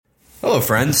Hello,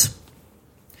 friends.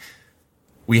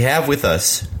 We have with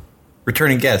us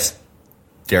returning guest,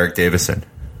 Derek Davison.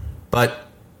 But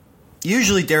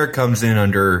usually Derek comes in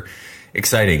under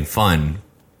exciting, fun,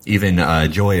 even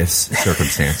joyous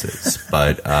circumstances.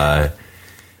 But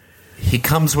he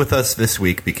comes with us this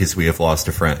week because we have lost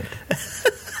a friend.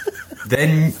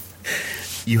 Then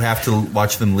you have to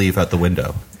watch them leave out the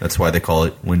window. That's why they call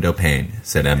it window pane,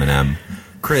 said Eminem.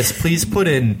 Chris, please put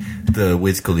in the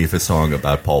Wiz Khalifa song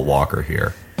about Paul Walker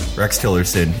here. Rex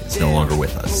Tillerson is no longer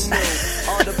with us.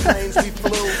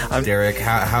 Derek,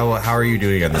 how are you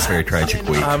doing on this very tragic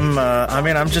week?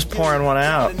 I'm just pouring one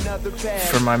out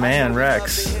for my man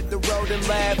Rex.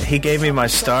 He gave me my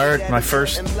start. My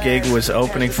first gig was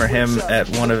opening for him at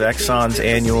one of Exxon's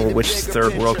annual "Which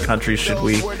Third World Country Should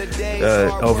We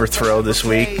Overthrow This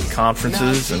Week"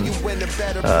 conferences, and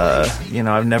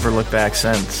I've never looked back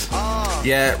since.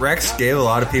 Yeah, Rex gave a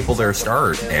lot of people their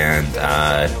start, and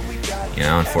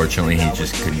unfortunately, he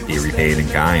just couldn't be repaid in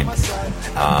kind.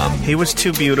 He was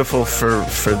too beautiful for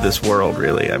this world,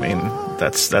 really. I mean,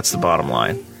 that's the bottom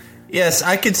line. Yes,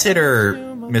 I consider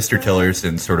Mr.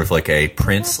 Tillerson sort of like a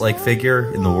prince-like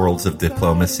figure in the worlds of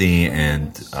diplomacy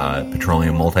and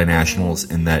petroleum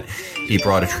multinationals, in that he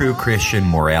brought a true Christian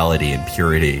morality and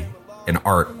purity and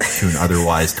art to an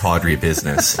otherwise tawdry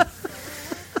business.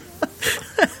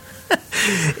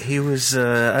 He was,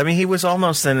 he was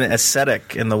almost an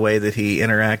ascetic in the way that he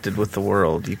interacted with the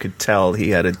world. You could tell he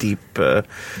had a deep,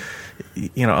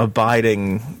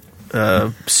 abiding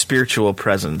spiritual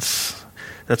presence.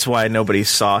 That's why nobody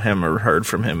saw him or heard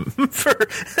from him for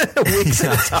weeks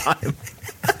at a time.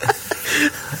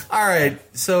 All right,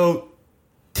 so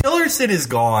Tillerson is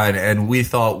gone, and we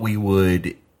thought we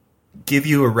would give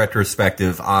you a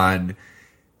retrospective on,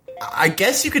 I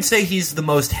guess you could say he's the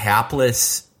most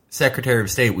hapless Secretary of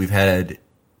State we've had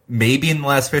maybe in the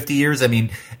last 50 years. I mean,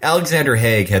 Alexander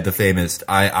Haig had the famous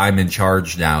I'm in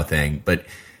charge now thing, but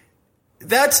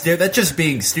that's just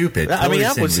being stupid. I mean,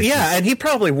 that was and he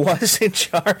probably was in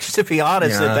charge, to be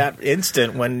honest, at that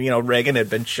instant when, Reagan had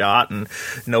been shot and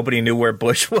nobody knew where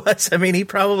Bush was. I mean, he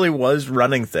probably was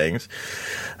running things.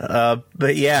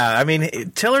 But yeah, I mean,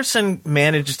 Tillerson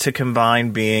managed to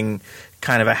combine being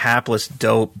kind of a hapless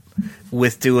dope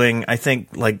with doing, I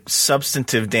think, like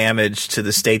substantive damage to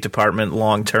the State Department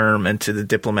long term and to the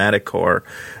diplomatic corps.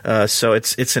 So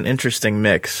it's an interesting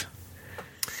mix.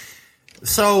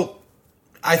 So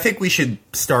I think we should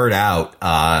start out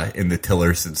in the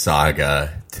Tillerson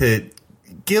saga to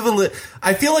give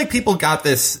I feel like people got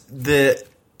this, the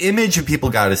image of people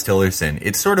got as Tillerson.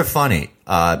 It's sort of funny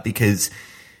because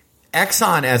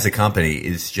Exxon as a company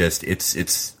is just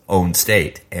its own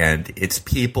state, and its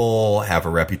people have a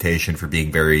reputation for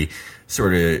being very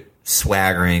sort of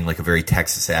swaggering, like a very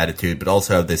Texas attitude, but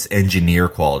also have this engineer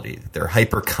quality. They're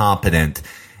hyper competent,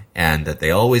 and that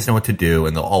they always know what to do,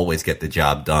 and they'll always get the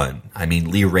job done. I mean,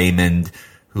 Lee Raymond,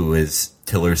 who is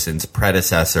Tillerson's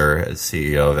predecessor as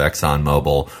CEO of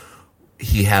ExxonMobil,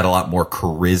 he had a lot more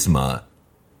charisma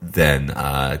than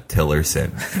Tillerson,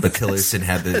 but Tillerson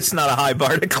had this. It's not a high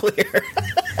bar to clear.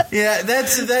 Yeah, that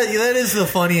is the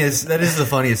funniest. That is the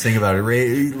funniest thing about it.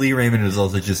 Lee Raymond is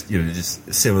also just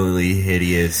similarly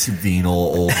hideous, venal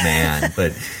old man,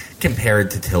 but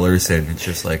compared to Tillerson, it's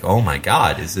just like, oh my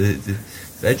God, did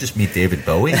I just meet David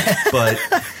Bowie? But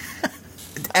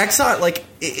Exxon, like,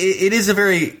 it is a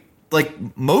very,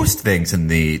 like most things in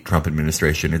the Trump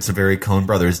administration, it's a very Coen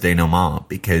Brothers denouement,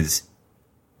 because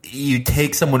you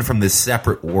take someone from this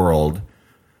separate world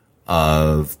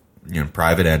of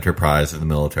private enterprise or the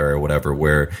military or whatever,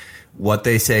 where what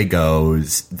they say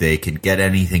goes, they can get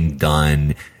anything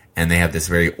done, and they have this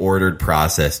very ordered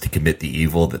process to commit the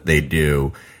evil that they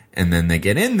do, and then they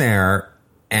get in there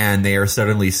and they are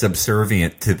suddenly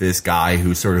subservient to this guy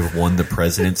who sort of won the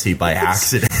presidency by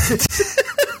accident.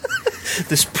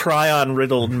 This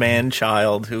prion-riddled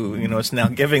man-child who, is now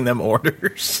giving them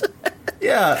orders.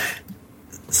 Yeah.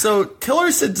 So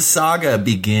Tillerson's saga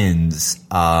begins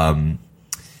around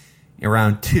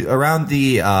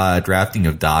the drafting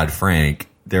of Dodd-Frank.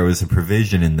 There was a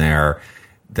provision in there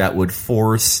that would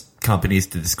force companies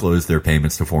to disclose their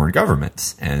payments to foreign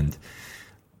governments, and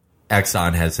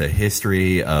Exxon has a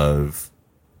history of,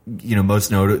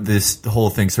 this whole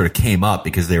thing sort of came up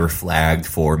because they were flagged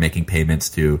for making payments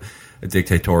to a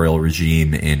dictatorial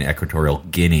regime in Equatorial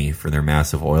Guinea for their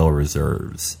massive oil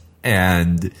reserves,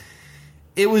 and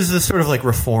it was the sort of like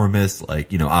reformist,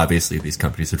 like, obviously these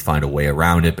companies would find a way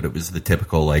around it, but it was the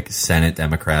typical like Senate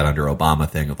Democrat under Obama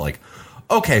thing of like,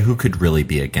 okay, who could really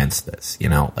be against this?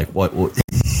 Like what would,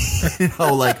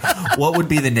 like what would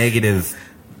be the negative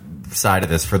side of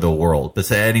this for the world,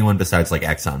 anyone besides like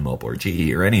ExxonMobil or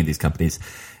GE or any of these companies.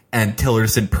 And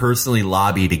Tillerson personally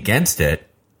lobbied against it.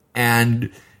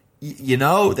 And, you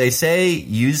know, they say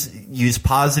use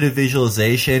positive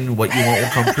visualization. What you want will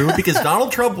come true, because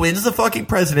Donald Trump wins the fucking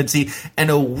presidency. And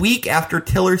a week after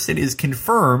Tillerson is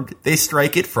confirmed, they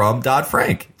strike it from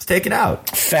Dodd-Frank. It's taken out.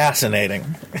 Fascinating.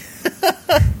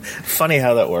 Funny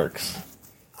how that works.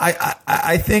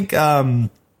 I think I'm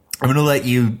going to let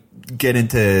you get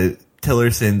into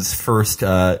Tillerson's first,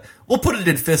 we'll put it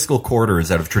in fiscal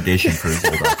quarters out of tradition for his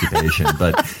old occupation,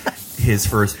 but his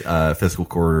first fiscal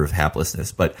quarter of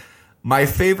haplessness. But my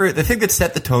favorite, the thing that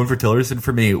set the tone for Tillerson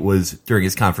for me was during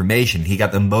his confirmation. He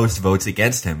got the most votes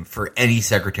against him for any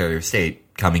Secretary of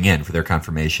State coming in for their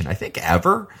confirmation, I think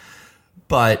ever.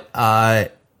 But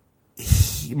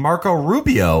Marco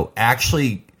Rubio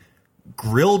actually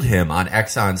grilled him on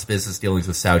Exxon's business dealings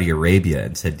with Saudi Arabia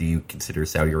and said, do you consider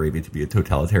Saudi Arabia to be a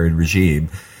totalitarian regime?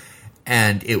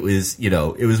 And it was, you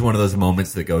know, it was one of those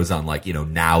moments that goes on like, you know,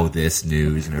 Now This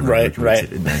News and everyone right.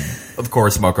 It. And then, of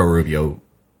course, Marco Rubio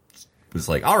was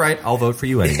like, all right, I'll vote for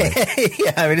you anyway.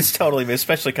 Yeah, I mean, it's totally,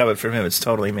 especially coming from him, it's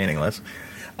totally meaningless.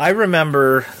 I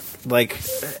remember, like,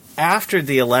 after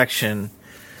the election,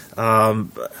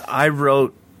 I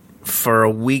wrote for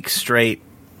a week straight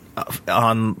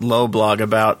on Low Blog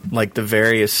about like the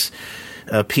various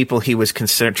people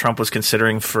Trump was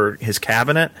considering for his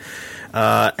cabinet,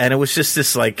 and it was just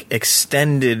this like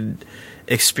extended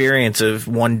experience of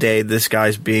one day this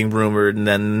guy's being rumored, and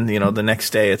then you know the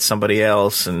next day it's somebody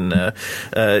else, and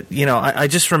you know I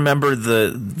just remember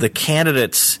the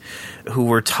candidates who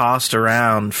were tossed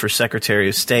around for Secretary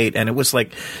of State, and it was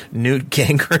like Newt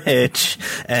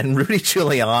Gingrich and Rudy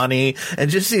Giuliani and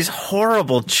just these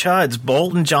horrible chuds.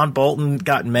 John Bolton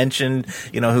got mentioned,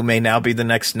 you know, who may now be the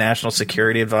next national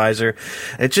security advisor.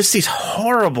 It's just these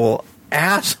horrible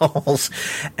assholes.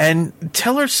 And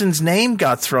Tillerson's name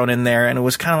got thrown in there, and it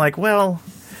was kind of like, well,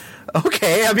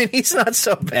 okay, I mean, he's not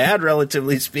so bad,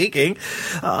 relatively speaking.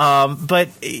 But,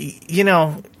 you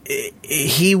know,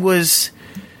 he was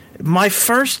my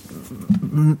first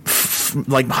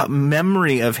like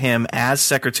memory of him as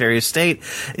Secretary of State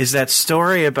is that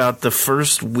story about the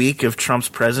first week of Trump's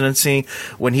presidency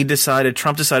when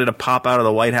Trump decided to pop out of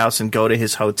the White House and go to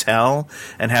his hotel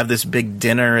and have this big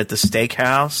dinner at the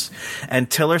steakhouse, and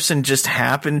Tillerson just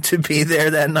happened to be there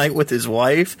that night with his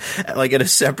wife, like at a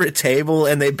separate table,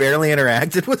 and they barely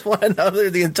interacted with one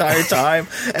another the entire time.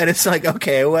 And it's like,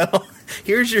 okay, well,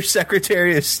 here's your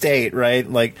Secretary of State, right?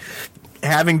 Like,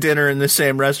 having dinner in the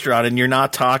same restaurant and you're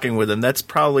not talking with him, that's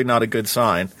probably not a good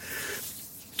sign.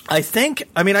 I think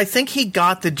he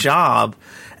got the job,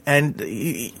 and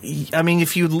I mean,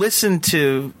 if you listen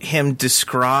to him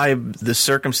describe the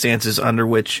circumstances under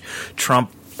which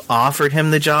Trump offered him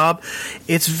the job,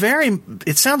 it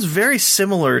sounds very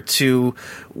similar to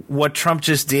what Trump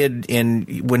just did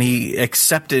when he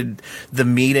accepted the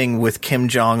meeting with Kim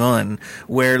Jong-un,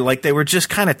 where like they were just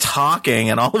kind of talking,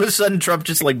 and all of a sudden Trump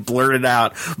just like blurted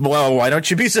out, well, why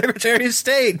don't you be Secretary of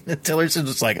State? And Tillerson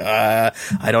was like, I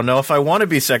don't know if I want to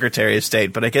be Secretary of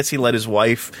State, but I guess he let his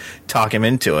wife talk him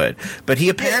into it. But he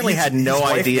apparently had no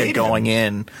idea going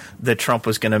in that Trump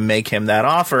was going to make him that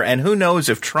offer, and who knows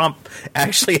if Trump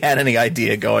actually had any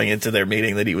idea going into their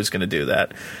meeting that he was going to do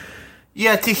that.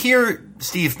 Yeah, to hear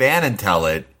Steve Bannon tell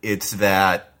it, it's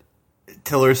that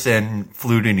Tillerson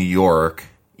flew to New York,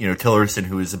 you know, Tillerson,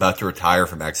 who is about to retire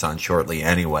from Exxon shortly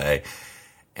anyway,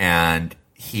 and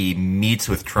he meets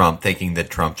with Trump thinking that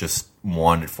Trump just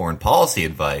wanted foreign policy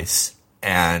advice,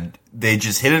 and they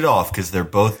just hit it off because they're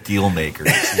both deal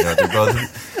makers. You know, they're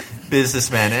both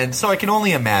businessmen, and so I can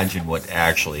only imagine what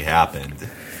actually happened.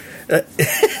 I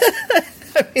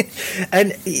mean,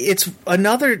 and it's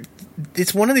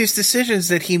one of these decisions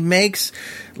that he makes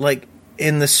like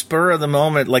in the spur of the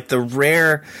moment, like the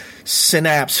rare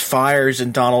synapse fires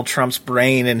in Donald Trump's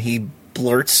brain and he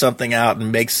blurts something out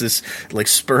and makes this like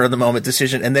spur of the moment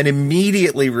decision and then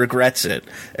immediately regrets it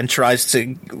and tries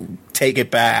to take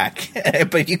it back.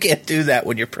 But you can't do that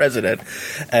when you're president.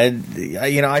 And,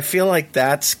 you know, I feel like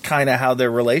that's kind of how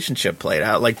their relationship played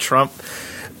out. Like Trump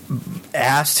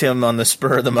asked him on the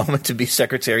spur of the moment to be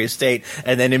Secretary of State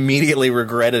and then immediately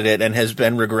regretted it and has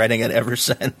been regretting it ever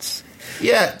since.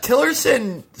 Yeah,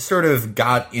 Tillerson sort of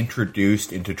got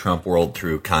introduced into Trump world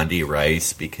through Condi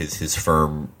Rice because his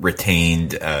firm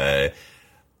retained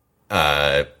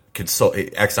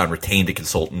Exxon retained a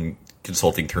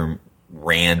consulting firm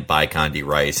ran by Condi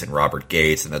Rice and Robert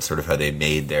Gates, and that's sort of how they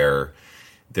made their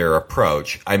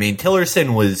approach. I mean,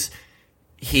 Tillerson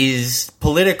he's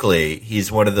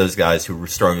one of those guys who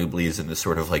strongly believes in this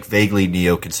sort of like vaguely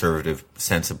neoconservative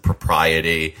sense of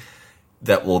propriety.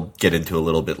 that we'll get into a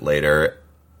little bit later.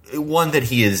 One that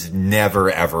he has never,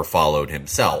 ever followed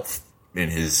himself in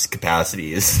his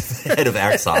capacity as head of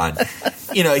Exxon.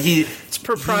 It's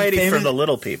propriety for the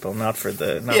little people, not for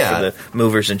the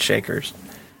movers and shakers.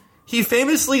 He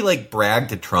famously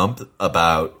bragged to Trump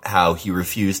about how he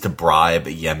refused to bribe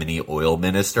a Yemeni oil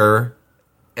minister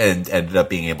and ended up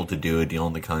being able to do a deal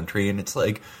in the country. And it's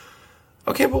like,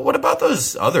 okay, but what about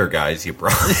those other guys you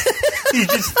bribed?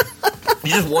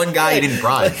 He's just one guy he didn't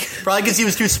bribe. Probably because he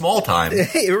was too small time.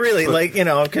 Really,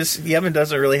 because Yemen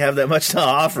doesn't really have that much to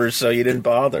offer, so you didn't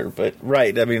bother. But,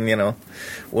 right, I mean,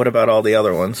 what about all the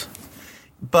other ones?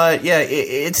 But, yeah,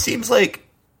 it seems like...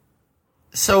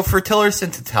 So for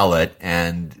Tillerson to tell it,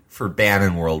 and for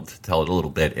Bannon World to tell it a little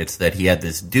bit, it's that he had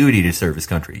this duty to serve his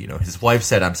country. His wife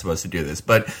said, I'm supposed to do this.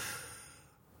 But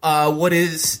what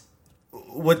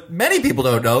many people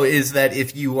don't know is that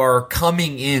if you are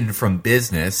coming in from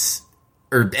business,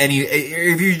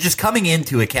 if you're just coming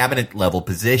into a cabinet level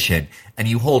position and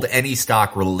you hold any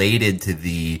stock related to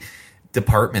the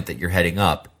department that you're heading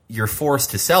up, you're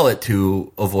forced to sell it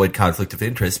to avoid conflict of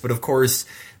interest. But of course,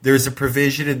 there's a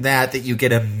provision in that you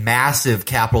get a massive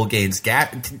capital gains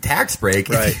tax break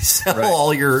if you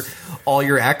sell all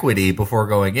your equity before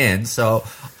going in. So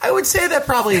I would say that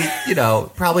probably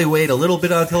weighed a little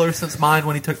bit on Tillerson's mind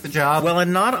when he took the job. Well,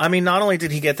 and not only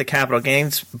did he get the capital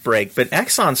gains break, but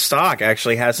Exxon stock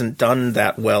actually hasn't done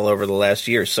that well over the last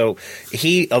year. So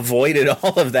he avoided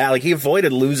all of that. He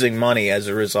avoided losing money as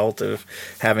a result of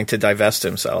having to divest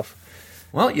himself.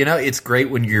 Well, it's great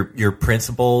when your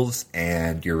principles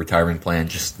and your retirement plan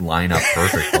just line up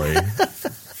perfectly.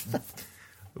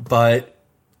 But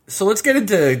so let's get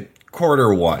into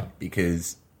quarter one,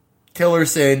 because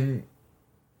Tillerson,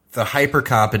 the hyper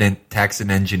competent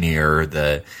Texan engineer,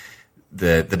 the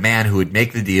man who would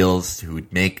make the deals, who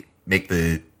would make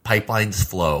the pipelines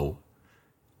flow,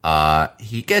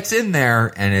 he gets in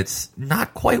there and it's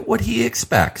not quite what he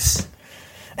expects.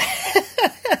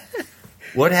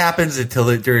 What happens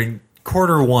during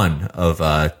quarter one of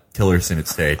Tillerson at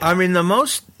State? I mean, the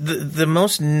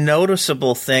most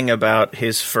noticeable thing about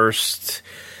his first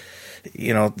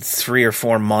 3 or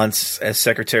 4 months as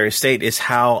Secretary of State is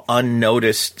how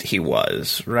unnoticed he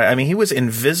was, right? I mean, he was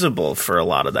invisible for a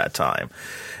lot of that time.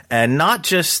 And not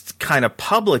just kind of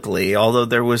publicly, although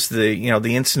there was the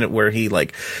incident where he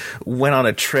went on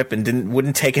a trip and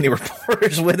wouldn't take any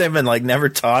reporters with him and never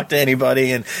talked to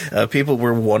anybody, and people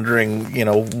were wondering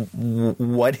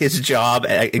what his job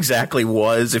exactly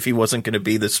was if he wasn't going to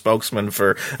be the spokesman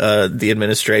for the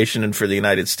administration and for the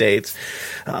United States.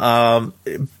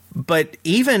 But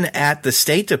even at the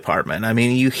State Department, I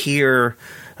mean, you hear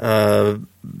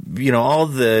all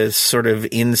the sort of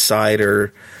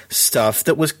insider stuff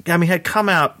that had come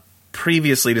out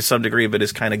previously to some degree, but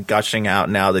is kind of gushing out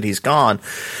now that he's gone.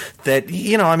 That,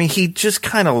 he just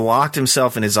kind of locked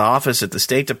himself in his office at the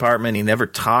State Department. He never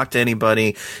talked to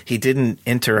anybody. He didn't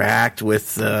interact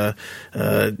with,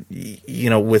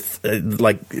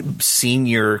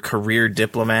 senior career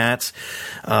diplomats.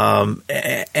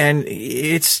 And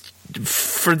it's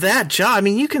for that job. I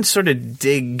mean, you can sort of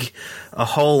dig a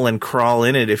hole and crawl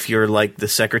in it if you're the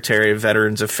Secretary of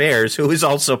Veterans Affairs, who is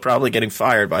also probably getting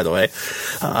fired, by the way,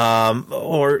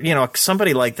 or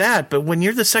somebody like that. But when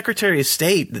you're the Secretary of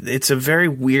State, it's a very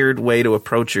weird way to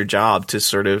approach your job, to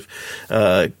sort of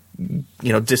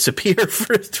disappear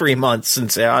for 3 months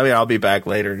and say, I'll be back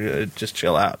later, just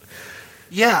chill out.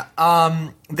 Yeah,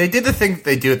 they did the thing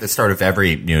they do at the start of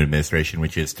every new administration,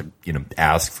 which is to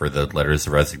ask for the letters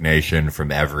of resignation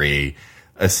from every.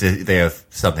 They have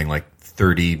something like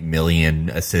 30 million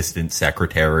assistant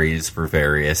secretaries for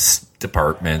various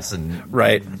departments and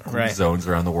zones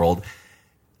around the world.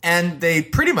 And they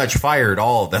pretty much fired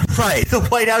all of them. Right. The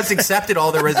White House accepted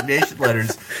all their resignation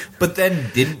letters, but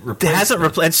then didn't replace them.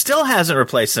 And still hasn't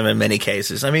replaced them in many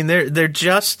cases. I mean, they're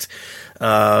just,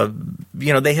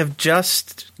 they have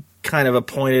just kind of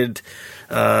appointed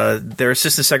their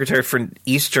assistant secretary for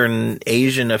Eastern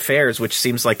Asian affairs, which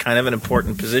seems like kind of an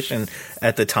important position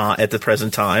at the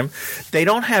present time. They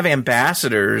don't have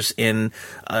ambassadors in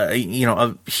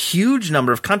a huge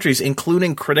number of countries,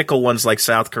 including critical ones like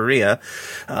South Korea.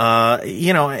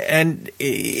 And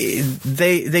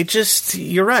they just,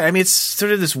 you're right. I mean, it's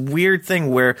sort of this weird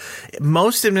thing where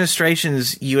most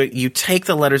administrations, you take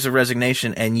the letters of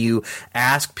resignation and you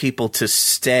ask people to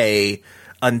stay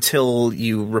until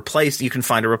you can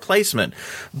find a replacement.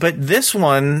 But this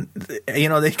one,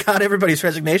 they got everybody's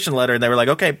resignation letter and they were like,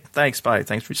 okay, thanks, bye,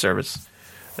 thanks for your service,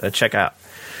 check out.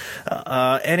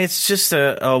 And it's just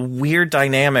a weird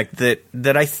dynamic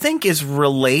that I think is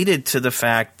related to the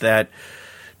fact that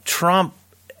Trump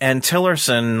And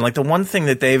Tillerson, like the one thing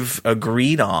that they've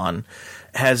agreed on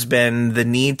has been the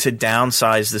need to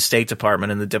downsize the State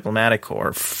Department and the diplomatic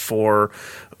corps for,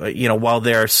 while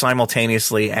they're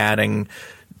simultaneously adding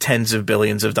tens of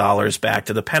billions of dollars back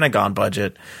to the Pentagon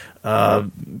budget.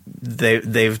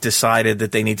 They've decided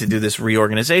that they need to do this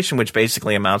reorganization, which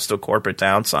basically amounts to corporate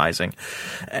downsizing,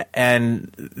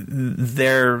 and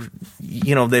they've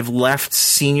left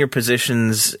senior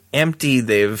positions empty.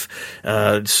 They've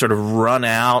sort of run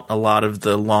out a lot of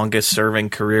the longest serving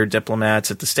career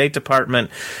diplomats at the State Department,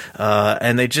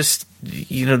 and they just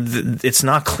it's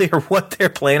not clear what they're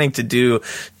planning to do,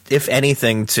 if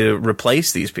anything, to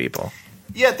replace these people.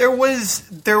 Yeah, there was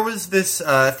this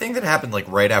thing that happened like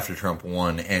right after Trump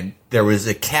won, and there was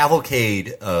a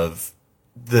cavalcade of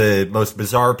the most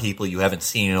bizarre people you haven't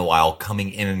seen in a while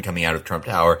coming in and coming out of Trump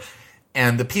Tower.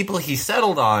 And the people he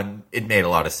settled on, it made a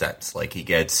lot of sense. Like he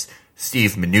gets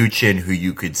Steve Mnuchin, who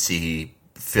you could see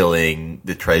filling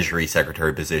the Treasury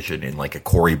Secretary position in like a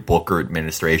Cory Booker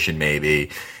administration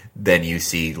maybe. Then you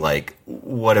see like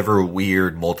whatever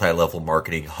weird multi-level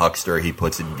marketing huckster he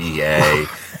puts in VA.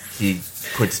 He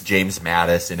puts James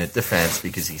Mattis in at defense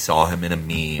because he saw him in a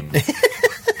meme.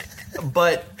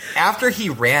 But after he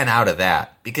ran out of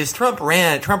that, because Trump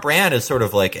ran as sort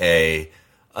of like a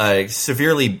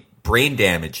severely brain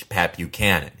damaged Pat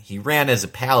Buchanan. He ran as a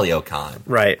paleocon.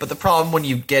 Right. But the problem when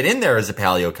you get in there as a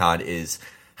paleocon is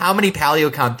how many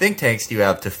paleocon think tanks do you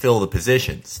have to fill the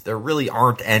positions? There really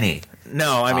aren't any.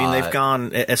 No, I mean, they've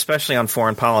gone, especially on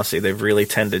foreign policy, they've really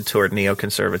tended toward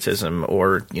neoconservatism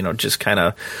or, just kind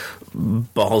of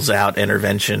balls out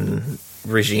intervention,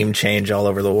 regime change all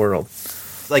over the world.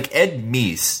 Like Ed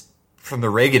Meese from the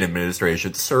Reagan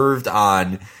administration served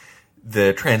on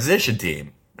the transition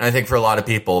team. And I think for a lot of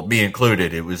people, me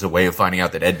included, it was a way of finding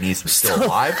out that Ed Meese was still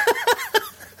alive,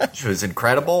 which was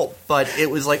incredible. But it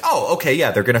was like, oh, okay,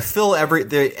 yeah, they're going to fill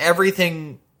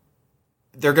everything.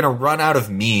 They're going to run out of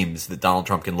memes that Donald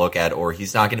Trump can look at, or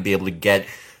he's not going to be able to get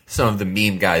some of the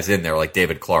meme guys in there, like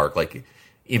David Clark. Like,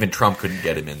 even Trump couldn't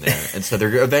get him in there. And so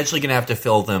they're eventually going to have to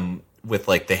fill them with,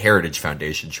 like, the Heritage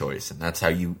Foundation choice. And that's how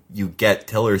you get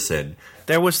Tillerson.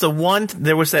 There was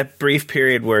that brief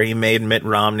period where he made Mitt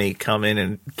Romney come in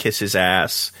and kiss his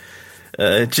ass.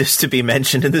 Just to be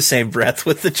mentioned in the same breath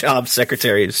with the job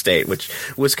Secretary of State, which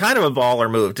was kind of a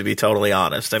baller move, to be totally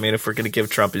honest. I mean, if we're going to give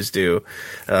Trump his due,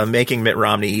 making Mitt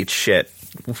Romney eat shit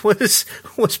was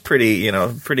pretty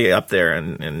up there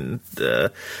in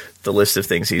the list of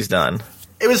things he's done.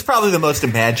 It was probably the most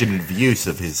imaginative use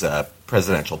of his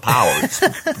presidential powers.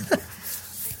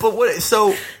 But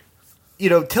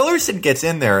Tillerson gets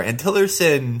in there, and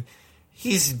Tillerson,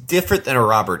 he's different than a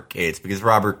Robert Gates, because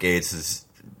Robert Gates is,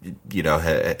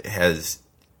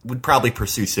 would probably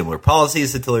pursue similar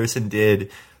policies that Tillerson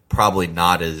did, probably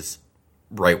not as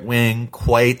right-wing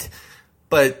quite,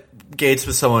 but Gates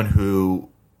was someone who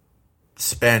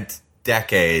spent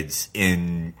decades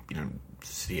in,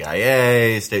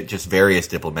 CIA, just various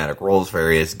diplomatic roles,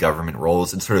 various government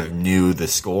roles, and sort of knew the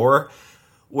score,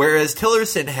 whereas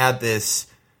Tillerson had this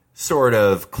sort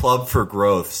of club for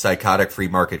growth, psychotic free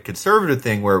market conservative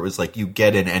thing where it was like you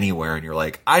get in anywhere and you're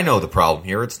like, I know the problem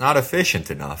here. It's not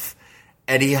efficient enough.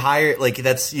 And he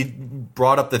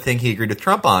brought up the thing he agreed with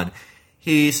Trump on.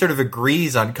 He sort of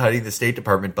agrees on cutting the State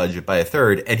Department budget by a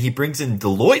third, and he brings in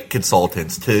Deloitte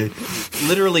consultants to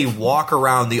literally walk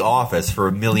around the office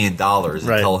for $1 million and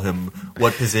tell him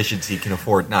what positions he can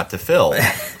afford not to fill.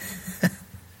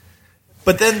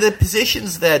 But then the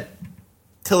positions that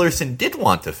Tillerson did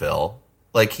want to fill,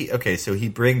 so he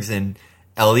brings in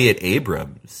Elliott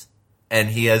Abrams, and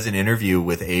he has an interview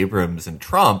with Abrams and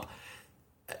Trump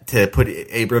to put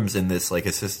Abrams in this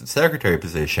assistant secretary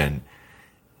position,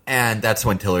 and that's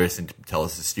when Tillerson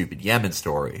tells his stupid Yemen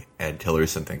story, and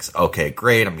Tillerson thinks, okay,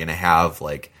 great, I'm going to have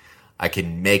I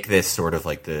can make this sort of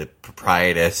like the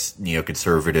proprietous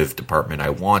neoconservative department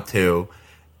I want to,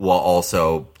 while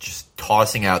also just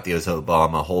tossing out the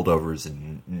Obama holdovers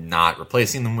and not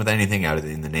replacing them with anything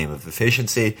in the name of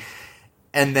efficiency.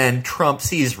 And then Trump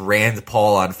sees Rand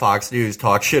Paul on Fox News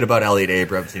talk shit about Elliott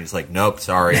Abrams, and he's like, nope,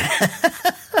 sorry.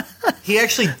 He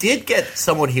actually did get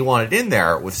someone he wanted in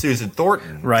there with Susan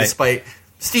Thornton. Right. Despite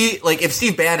if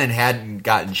Steve Bannon hadn't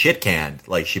gotten shit canned,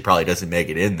 she probably doesn't make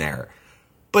it in there.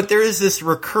 But there is this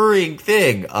recurring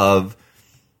thing of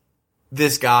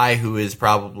this guy who is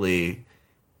probably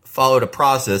followed a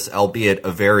process, albeit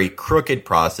a very crooked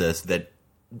process, that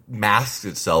masks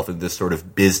itself in this sort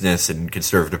of business and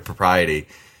conservative propriety,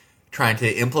 trying to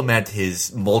implement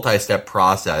his multi-step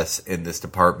process in this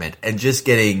department and just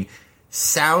getting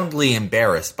soundly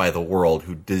embarrassed by the world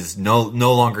who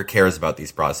no longer cares about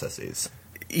these processes.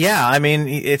 Yeah, I mean,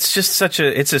 it's just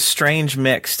it's a strange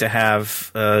mix to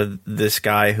have this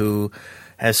guy who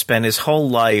has spent his whole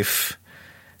life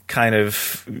kind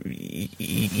of,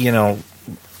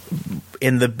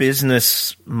 in the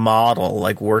business model,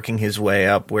 like working his way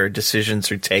up where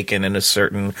decisions are taken in a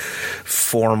certain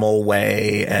formal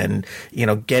way and,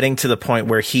 getting to the point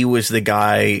where he was the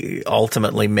guy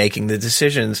ultimately making the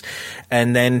decisions,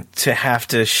 and then to have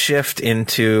to shift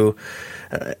into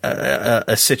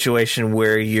a situation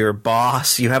where you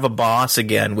have a boss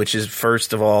again, which is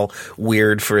first of all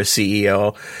weird for a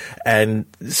CEO, and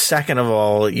second of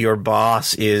all, your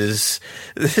boss is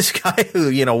this guy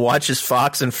who watches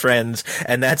Fox and Friends,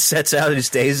 and that sets out his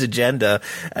day's agenda,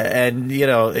 and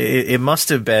it must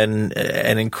have been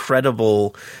an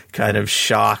incredible kind of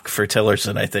shock for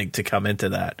Tillerson, I think, to come into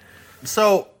that.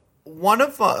 So one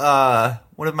of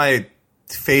my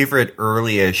favorite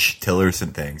early-ish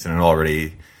Tillerson things, and it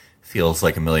already feels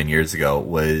like a million years ago,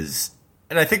 was,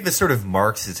 and I think this sort of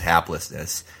marks his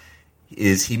haplessness,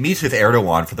 is he meets with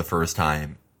Erdogan for the first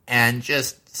time, and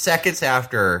just seconds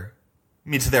after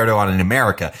meets with Erdogan in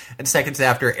America, and seconds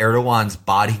after Erdogan's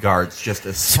bodyguards just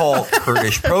assault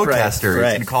Kurdish protesters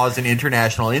right. and cause an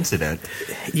international incident.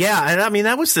 Yeah, and I mean,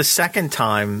 that was the second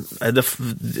time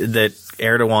that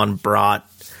Erdogan brought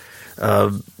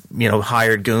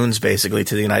hired goons basically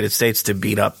to the United States to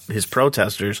beat up his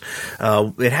protesters.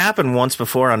 It happened once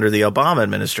before under the Obama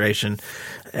administration,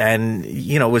 and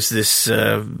it was this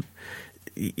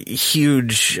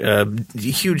huge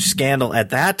scandal at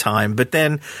that time. But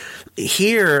then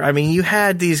here, I mean, you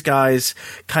had these guys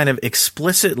kind of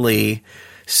explicitly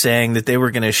saying that they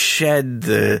were going to shed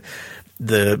the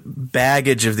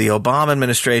baggage of the Obama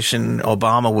administration.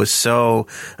 Obama was so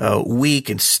weak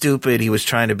and stupid. He was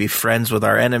trying to be friends with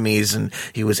our enemies, and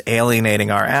he was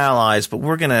alienating our allies. But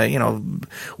we're going to,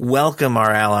 welcome our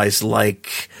allies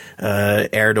like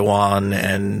Erdogan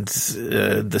and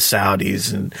the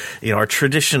Saudis and, our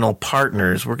traditional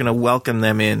partners. We're going to welcome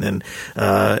them in and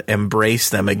embrace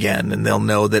them again, and they'll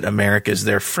know that America is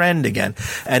their friend again.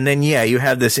 And then, you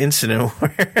have this incident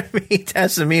where he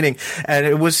has a meeting, and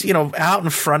it was, out in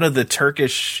front of the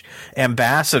Turkish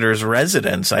ambassador's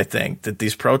residence, I think, that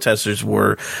these protesters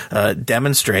were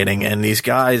demonstrating, and these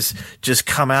guys just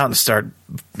come out and start,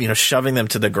 shoving them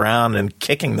to the ground and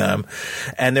kicking them.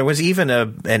 And there was even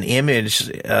an image,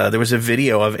 there was a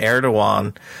video of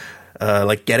Erdogan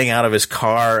getting out of his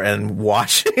car and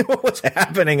watching what was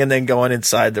happening, and then going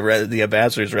inside the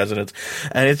ambassador's residence,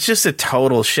 and it's just a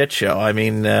total shit show. I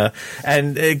mean, the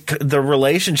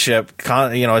relationship,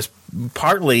 is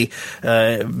partly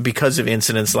because of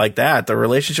incidents like that. The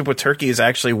relationship with Turkey is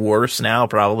actually worse now,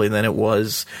 probably, than it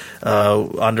was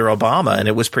under Obama, and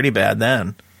it was pretty bad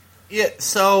then. Yeah.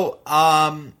 So,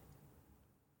 talk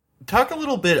a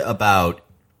little bit about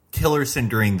Tillerson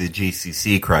during the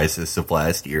GCC crisis of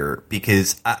last year,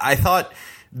 because I thought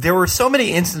there were so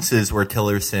many instances where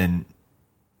Tillerson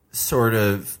sort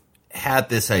of had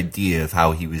this idea of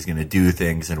how he was going to do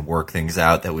things and work things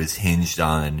out that was hinged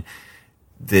on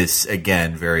this,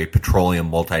 again, very petroleum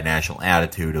multinational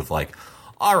attitude of like,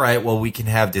 all right, well, we can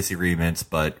have disagreements,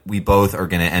 but we both are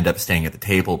going to end up staying at the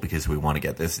table because we want to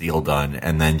get this deal done.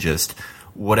 And then just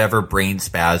whatever brain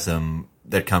spasm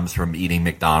that comes from eating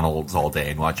McDonald's all day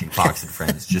and watching Fox and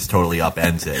Friends just totally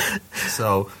upends it.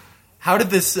 So how did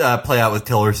this play out with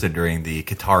Tillerson during the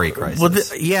Qatari crisis? Well,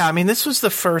 I mean, this was the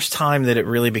first time that it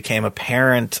really became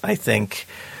apparent, I think,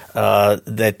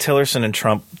 that Tillerson and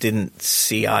Trump didn't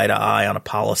see eye to eye on a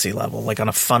policy level, like on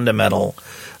a fundamental,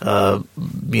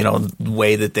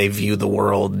 way that they view the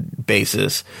world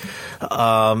basis.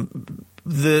 The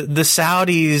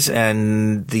Saudis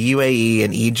and the UAE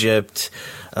and Egypt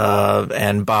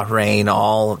and Bahrain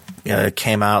all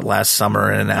came out last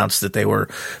summer and announced that they were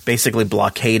basically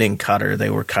blockading Qatar. They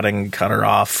were cutting Qatar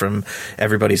off from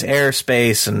everybody's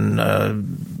airspace and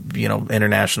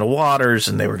international waters,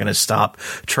 and they were going to stop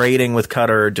trading with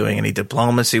Qatar, doing any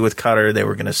diplomacy with Qatar. They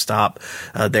were going to stop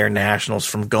their nationals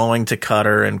from going to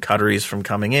Qatar and Qataris from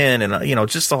coming in, and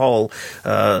just the whole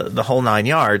 9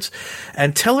 yards.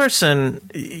 And Tillerson,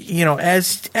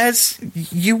 as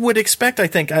you would expect, I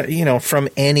think, from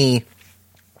any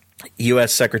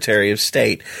U.S. Secretary of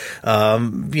State,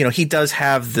 he does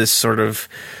have this sort of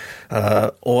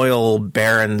oil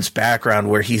baron's background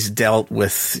where he's dealt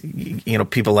with,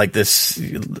 people like this,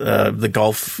 the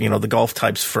Gulf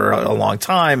types for a long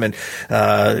time. And,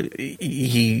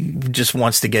 he just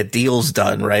wants to get deals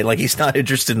done, right? Like, he's not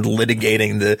interested in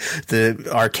litigating the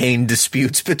arcane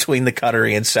disputes between the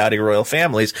Qatari and Saudi royal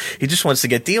families. He just wants to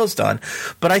get deals done.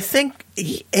 But I think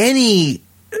any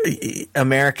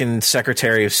American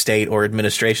Secretary of State or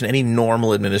administration, any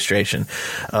normal administration,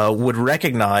 would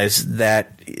recognize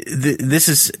that this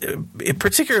is,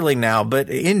 particularly now, but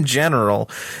in general,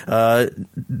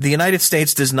 the United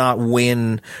States does not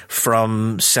win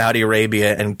from Saudi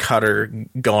Arabia and Qatar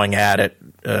going at it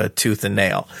tooth and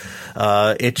nail.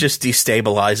 It just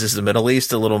destabilizes the Middle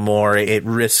East a little more. It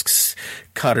risks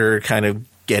Qatar kind of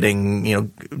getting,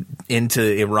 into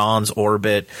Iran's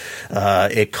orbit.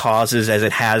 It causes, as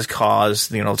it has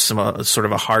caused, some sort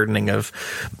of a hardening of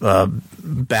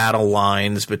battle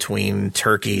lines between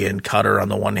Turkey and Qatar on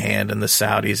the one hand and the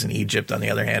Saudis and Egypt on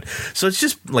the other hand. So it's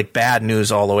just like bad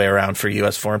news all the way around for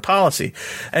U.S. foreign policy.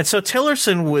 And so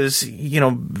Tillerson was,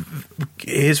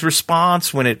 his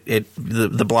response when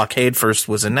the blockade first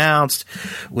was announced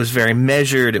was very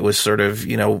measured. It was sort of,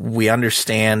 we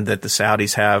understand that the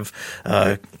Saudis have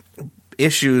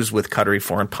issues with Qatari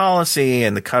foreign policy,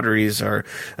 and the Qataris are,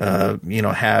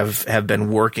 have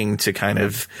been working to kind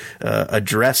of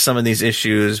address some of these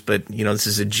issues. But this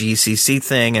is a GCC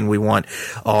thing, and we want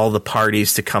all the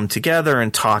parties to come together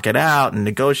and talk it out and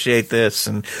negotiate this,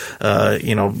 and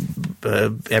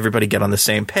everybody get on the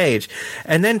same page.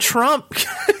 And then Trump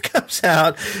comes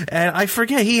out, and I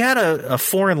forget, he had a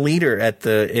foreign leader at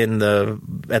the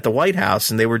White House,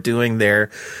 and they were doing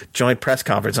their joint press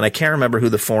conference, and I can't remember who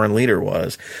the foreign leader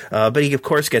was, but he of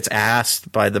course gets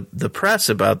asked by the press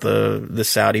about the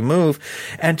Saudi move,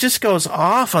 and just goes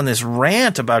off on this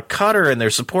rant about Qatar and their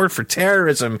support for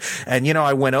terrorism. And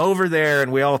I went over there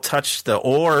and we all touched the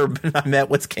orb, and I met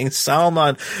with King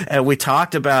Salman, and we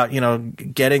talked about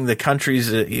getting the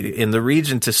countries in the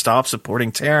region to stop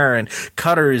supporting terror, and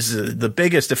Qatar is the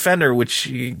biggest offender, which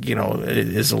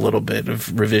is a little bit of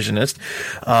revisionist,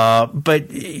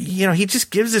 but he just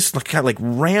gives this kind of like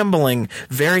rambling,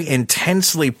 very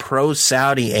intensely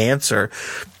pro-Saudi answer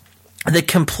that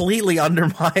completely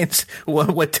undermines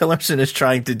what Tillerson is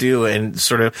trying to do, and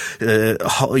sort of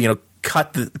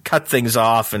cut things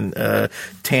off and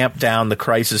tamp down the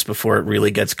crisis before it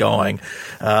really gets going.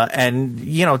 And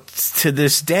to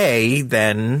this day,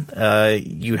 then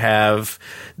you have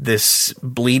this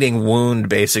bleeding wound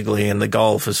basically in the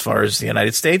Gulf as far as the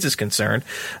United States is concerned,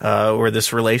 where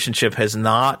this relationship has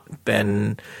not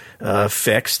been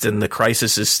fixed, and the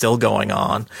crisis is still going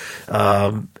on.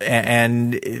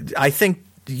 And I think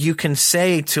you can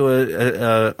say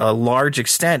to a large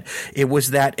extent it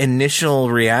was that initial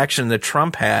reaction that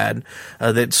Trump had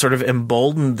that sort of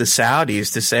emboldened the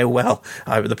Saudis to say, well,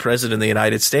 the president of the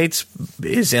United States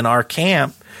is in our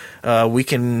camp. We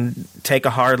can take a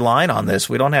hard line on this.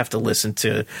 We don't have to listen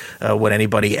to what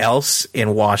anybody else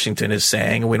in Washington is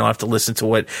saying. We don't have to listen to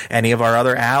what any of our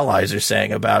other allies are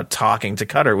saying about talking to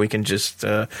Qatar. We can just,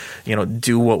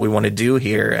 do what we want to do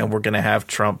here, and we're going to have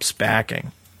Trump's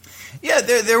backing. Yeah,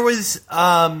 there was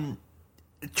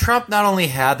Trump not only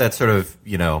had that sort of,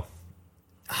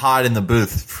 hot in the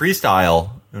booth freestyle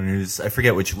when he was, I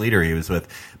forget which leader he was with,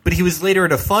 but he was later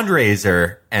at a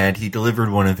fundraiser and he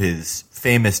delivered one of his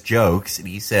famous jokes, and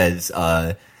he says,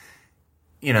 the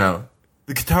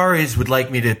Qataris would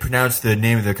like me to pronounce the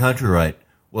name of their country right.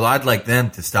 Well, I'd like them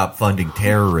to stop funding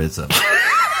terrorism.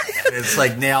 It's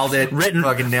like nailed it. Written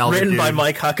by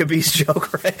Mike Huckabee's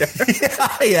joke writer.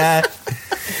 yeah.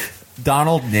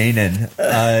 Donald Nanan.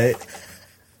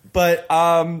 But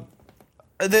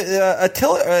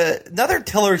another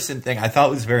Tillerson thing I thought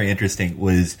was very interesting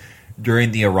was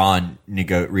during the Iran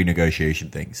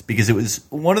renegotiation things, because it was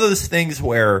one of those things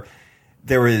where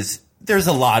there's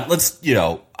a lot.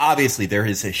 Obviously there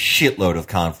is a shitload of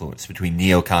confluence between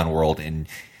neocon world and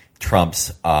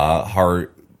Trump's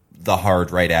hard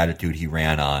right attitude he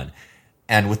ran on.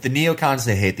 And with the neocons,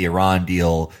 they hate the Iran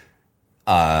deal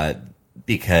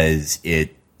because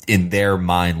it, in their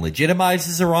mind,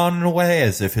 legitimizes Iran in a way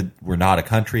as if it were not a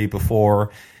country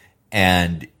before.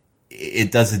 And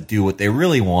it doesn't do what they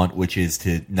really want, which is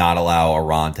to not allow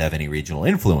Iran to have any regional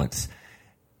influence.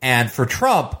 And for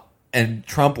Trump and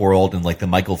Trump world and like the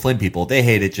Michael Flynn people, they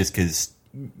hate it just because,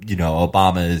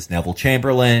 Obama is Neville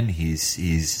Chamberlain.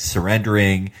 He's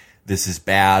surrendering. This is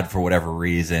bad for whatever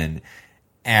reason.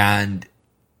 And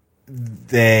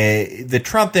the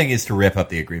Trump thing is to rip up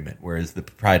the agreement, whereas the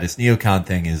proprietist neocon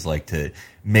thing is like to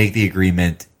make the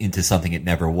agreement into something it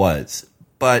never was.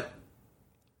 But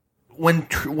when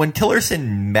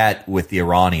Tillerson met with the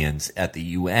Iranians at the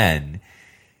UN,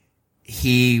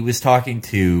 he was talking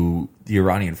to the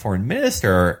Iranian foreign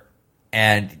minister,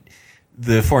 and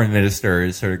the foreign minister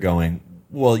is sort of going,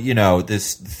 well,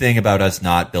 this thing about us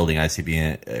not building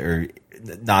ICBM or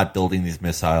not building these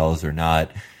missiles or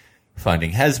not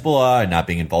funding Hezbollah and not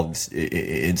being involved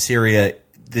in Syria,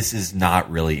 this is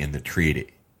not really in the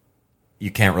treaty. you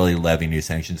can't really levy new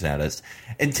sanctions at us.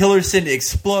 And Tillerson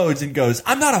explodes and goes,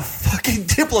 I'm not a fucking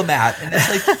diplomat. And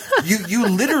it's like, you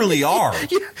literally are.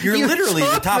 You're literally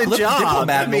the top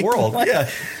diplomat in the world. Like, yeah.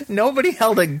 Nobody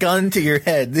held a gun to your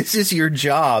head. This is your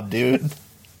job, dude.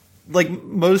 Like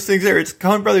most things there, it's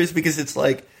Coen Brothers because it's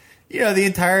like, the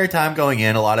entire time going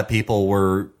in, a lot of people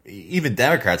were, even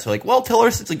Democrats were like, well,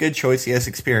 Tillerson's a good choice. He has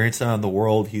experience on the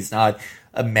world. He's not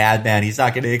a madman. He's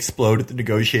not going to explode at the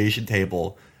negotiation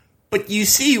table. But you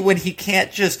see, when he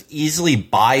can't just easily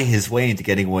buy his way into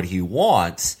getting what he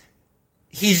wants,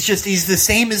 he's the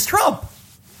same as Trump.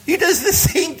 He does the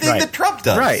same thing that Trump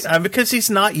does. Right, because he's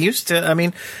not used to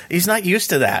that. He's not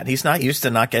used to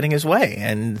not getting his way,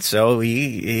 and so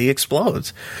he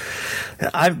explodes.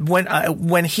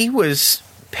 When he was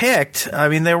picked,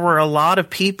 there were a lot of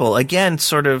people, again,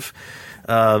 sort of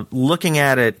looking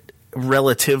at it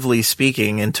relatively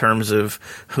speaking in terms of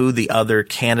who the other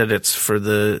candidates for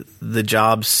the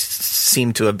jobs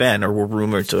seemed to have been or were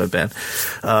rumored to have been.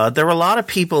 There were a lot of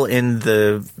people in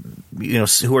the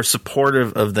who are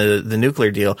supportive of the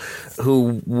nuclear deal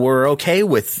who were okay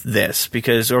with this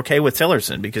because they're okay with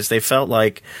Tillerson because they felt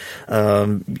like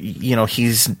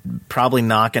he's probably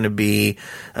not going to be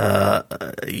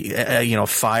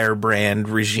firebrand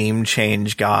regime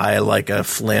change guy like a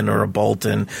Flynn or a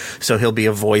Bolton, so he'll be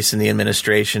a voice in the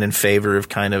administration in favor of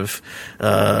kind of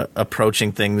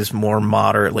approaching things more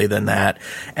moderately than that.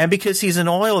 And because he's an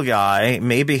oil guy,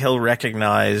 maybe he'll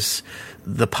recognize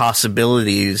the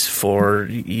possibilities for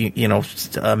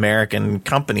American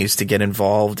companies to get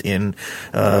involved in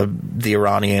the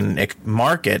Iranian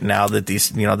market now that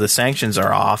these the sanctions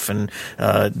are off and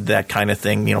that kind of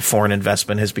thing, foreign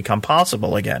investment has become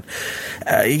possible again.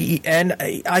 And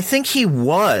I think he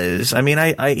was.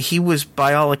 He was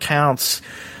by all accounts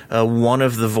one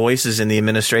of the voices in the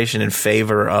administration in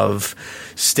favor of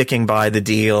sticking by the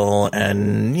deal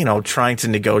and, trying to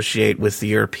negotiate with the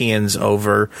Europeans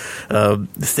over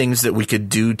things that we could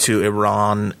do to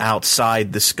Iran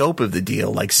outside the scope of the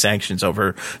deal, like sanctions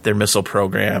over their missile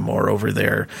program or over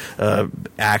their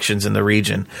actions in the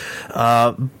region.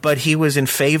 But he was in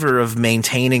favor of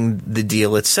maintaining the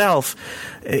deal itself.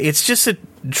 It's just that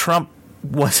Trump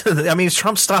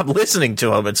stopped listening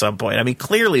to him at some point.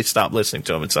 Clearly stopped listening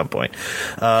to him at some point.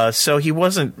 So he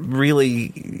wasn't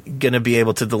really going to be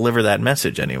able to deliver that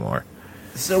message anymore.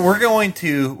 So we're going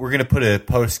to put a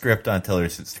postscript on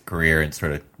Tillerson's career and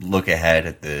sort of look ahead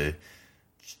at the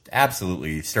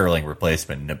absolutely sterling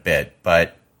replacement in a bit.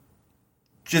 But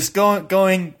just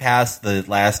going past the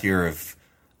last year of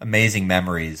amazing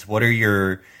memories, what are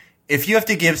your... If you have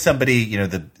to give somebody,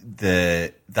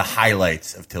 the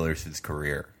highlights of Tillerson's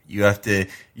career,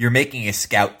 you're making a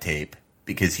scout tape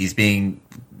because he's being,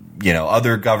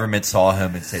 other governments saw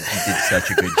him and said he did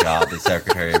such a good job as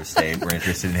Secretary of State. We're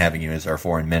interested in having you as our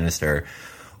foreign minister.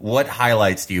 What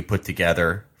highlights do you put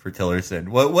together for Tillerson?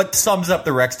 What sums up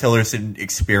the Rex Tillerson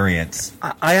experience?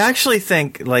 I actually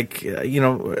think, there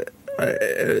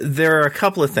are a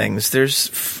couple of things.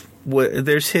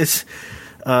 There's his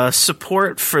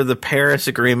support for the Paris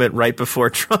Agreement right before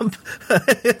Trump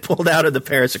pulled out of the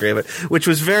Paris Agreement, which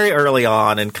was very early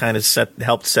on and kind of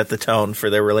helped set the tone for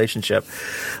their relationship.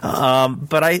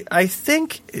 But I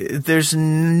think there's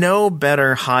no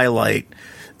better highlight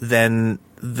than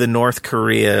the North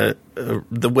Korea,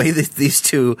 the way that these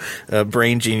two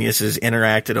brain geniuses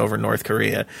interacted over North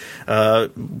Korea.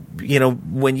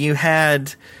 When you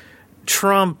had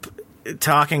Trump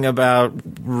talking about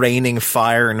raining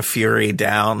fire and fury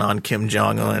down on Kim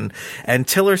Jong-un, and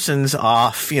Tillerson's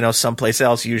off, someplace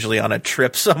else, usually on a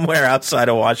trip somewhere outside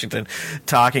of Washington,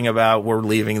 talking about we're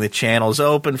leaving the channels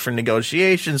open for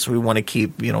negotiations. We want to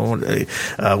keep, we want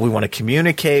to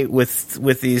communicate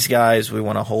with these guys. We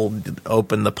want to hold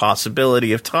open the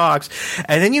possibility of talks.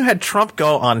 And then you had Trump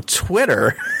go on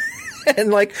Twitter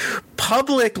and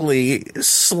publicly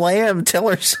slam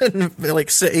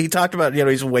Tillerson. He talked about,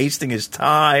 he's wasting his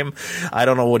time. I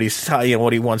don't know what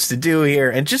what he wants to do here.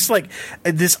 And just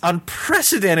this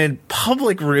unprecedented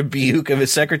public rebuke of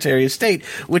his Secretary of State,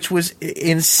 which was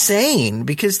insane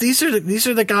because these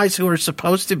are the guys who are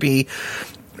supposed to be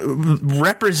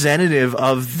representative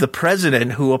of the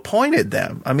president who appointed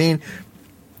them.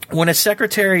 When a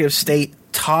Secretary of State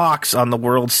talks on the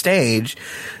world stage,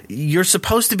 you're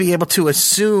supposed to be able to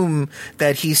assume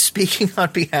that he's speaking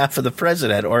on behalf of the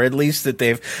president, or at least that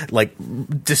they've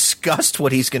discussed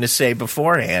what he's going to say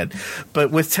beforehand.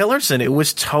 But with Tillerson,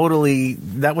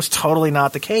 that was totally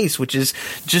not the case, which is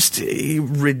just a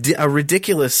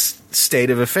ridiculous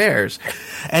state of affairs.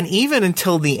 And even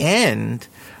until the end,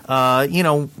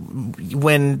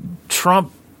 when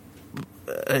Trump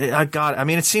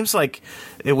it seems like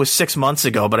it was 6 months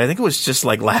ago, but I think it was just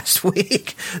like last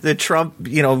week that Trump,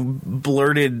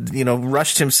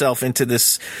 rushed himself into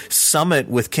this summit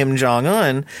with Kim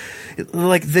Jong-un.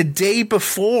 Like the day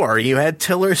before, you had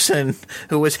Tillerson,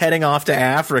 who was heading off to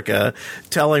Africa,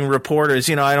 telling reporters,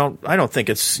 I don't think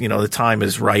it's, the time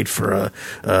is right for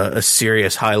a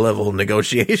serious high-level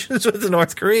negotiations with the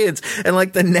North Koreans. And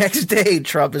like the next day,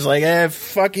 Trump is like,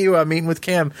 fuck you, I'm meeting with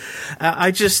Kim.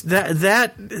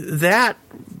 That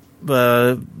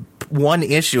one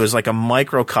issue is like a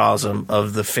microcosm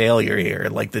of the failure here,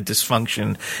 like the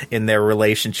dysfunction in their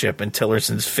relationship and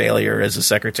Tillerson's failure as a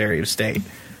Secretary of State.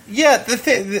 Yeah,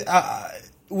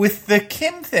 with the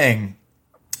Kim thing,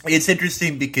 it's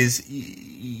interesting because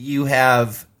you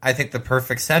have, I think, the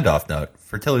perfect send-off note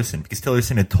for Tillerson, because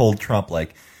Tillerson had told Trump,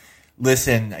 like,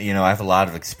 listen, I have a lot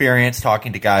of experience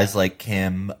talking to guys like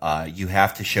Kim. You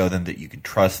have to show them that you can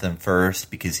trust them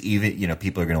first, because even,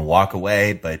 people are going to walk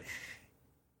away. But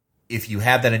if you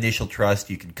have that initial trust,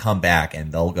 you can come back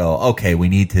and they'll go, okay, we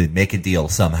need to make a deal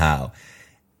somehow.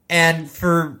 And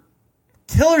for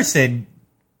Tillerson,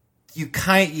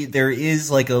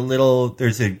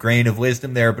 there's a grain of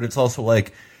wisdom there, but it's also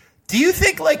like, do you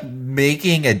think like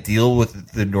making a deal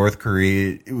with North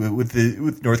Korea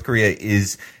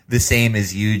is the same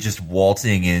as you just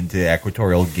waltzing into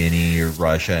Equatorial Guinea or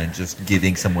Russia and just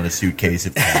giving someone a suitcase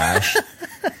of cash?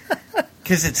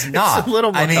 Because it's not. It's a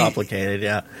little more complicated,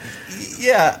 yeah.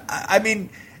 Yeah, I mean,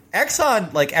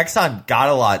 Exxon got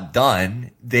a lot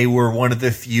done. They were one of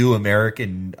the few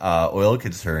American oil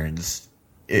concerns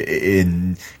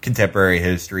in contemporary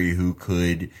history who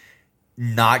could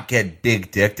not get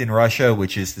big dicked in Russia,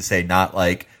 which is to say not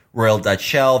like Royal Dutch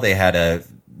Shell. They had a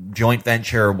joint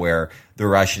venture where the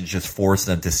Russians just forced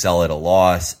them to sell at a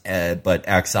loss, but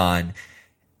Exxon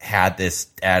had this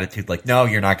attitude like, no,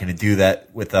 you're not going to do that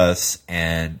with us,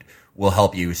 and we'll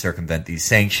help you circumvent these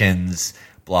sanctions,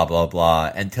 blah, blah,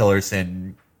 blah. And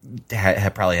Tillerson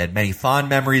had probably had many fond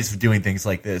memories of doing things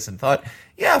like this and thought,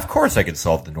 yeah, of course I could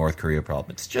solve the North Korea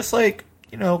problem. It's just like,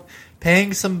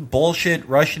 paying some bullshit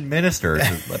Russian minister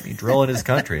to let me drill in his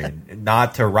country and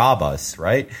not to rob us,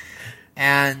 right?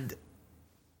 And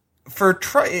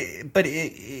but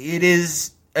it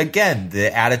is, again,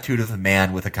 the attitude of a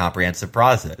man with a comprehensive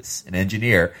process, an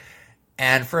engineer.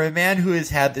 And for a man who has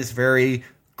had this very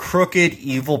crooked,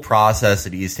 evil process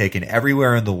that he has taken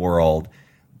everywhere in the world,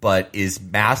 but is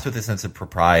masked with a sense of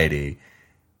propriety,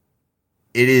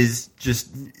 it is just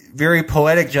very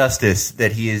poetic justice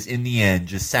that he is, in the end,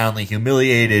 just soundly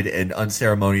humiliated and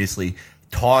unceremoniously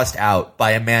tossed out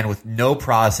by a man with no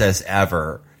process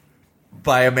ever,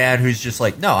 by a man who's just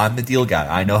like, no, I'm the deal guy.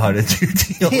 I know how to do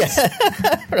deals.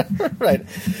 Yeah. Right.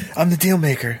 I'm the deal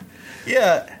maker.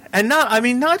 Yeah. And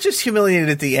not just humiliated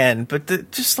at the end,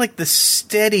 but just like the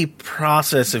steady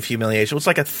process of humiliation. It was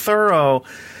like a thorough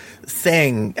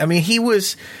thing. I mean, he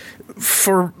was,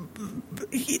 for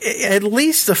at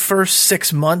least the first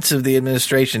 6 months of the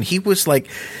administration, he was like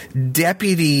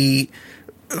deputy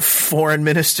foreign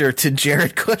minister to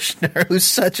Jared Kushner, who's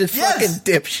such a fucking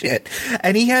dipshit,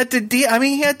 and he had to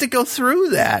he had to go through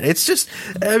that. It's just,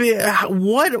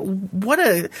 what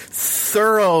a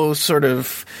thorough sort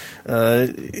of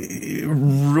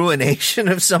ruination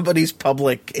of somebody's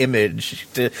public image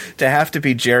to have to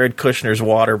be Jared Kushner's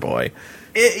water boy.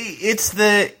 It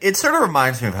sort of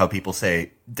reminds me of how people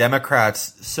say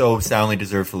Democrats so soundly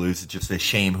deserve to lose. It's just a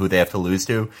shame who they have to lose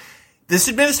to. This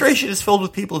administration is filled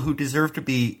with people who deserve to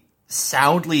be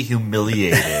soundly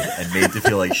humiliated and made to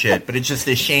feel like shit, but it's just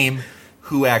a shame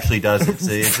who actually does it.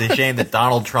 It's a shame that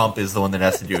Donald Trump is the one that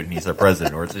has to do it and he's our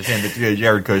president, or it's a shame that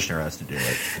Jared Kushner has to do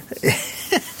it.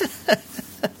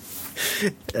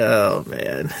 Oh,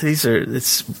 man.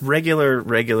 It's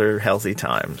regular healthy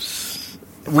times.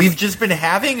 We've just been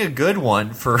having a good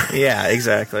one for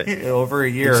exactly over a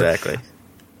year. Exactly.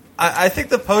 I think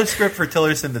the postscript for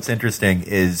Tillerson that's interesting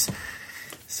is,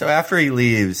 so after he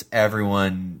leaves,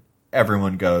 everyone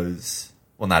goes,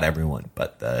 well, not everyone,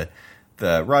 but the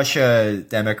Russia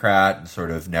Democrat and sort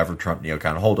of never Trump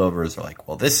neocon holdovers are like,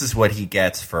 well, this is what he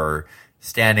gets for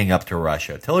standing up to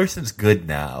Russia. Tillerson's good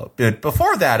now. But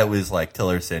before that, it was like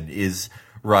Tillerson is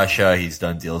Russia. He's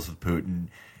done deals with Putin.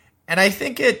 And I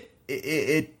think it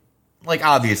like,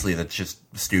 obviously that's just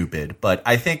stupid, but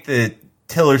I think that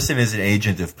Tillerson is an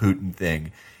agent of Putin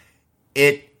thing.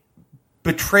 It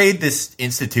betrayed this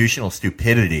institutional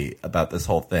stupidity about this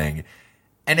whole thing.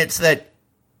 And it's that,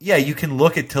 yeah, you can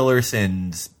look at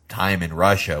Tillerson's time in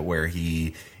Russia where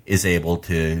he is able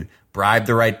to bribe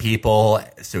the right people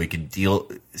so he can drill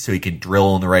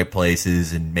in the right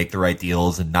places and make the right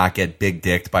deals and not get big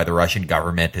dicked by the Russian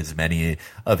government as many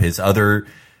of his other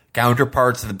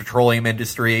counterparts of the petroleum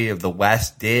industry of the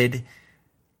West did.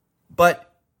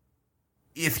 But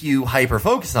if you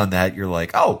hyper-focus on that, you're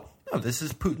like, oh, no, this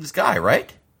is Putin's guy,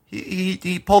 right?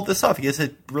 He pulled this off. He has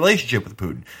a relationship with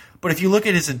Putin. But if you look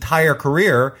at his entire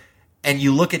career and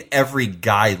you look at every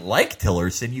guy like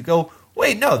Tillerson, you go,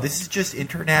 wait, no, this is just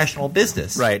international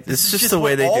business. Right. This is just the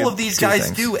way they all of these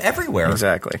guys do everywhere.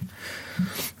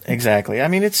 Exactly. I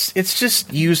mean, it's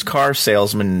just used car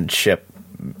salesmanship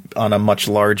on a much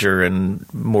larger and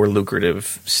more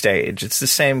lucrative stage. It's the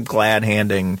same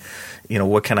glad-handing,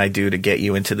 what can I do to get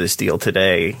you into this deal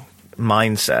today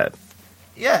mindset.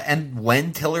 Yeah, and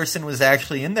when Tillerson was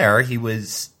actually in there, he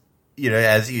was,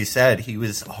 as you said, he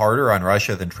was harder on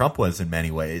Russia than Trump was in many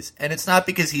ways. And it's not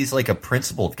because he's like a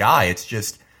principled guy. It's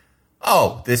just,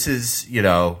 this is,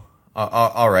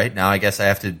 all right, now I guess I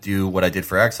have to do what I did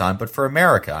for Exxon, but for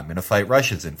America, I'm going to fight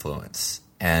Russia's influence.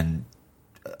 And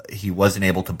he wasn't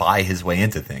able to buy his way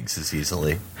into things as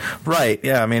easily. Right,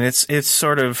 yeah. I mean, it's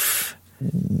sort of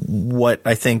what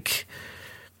I think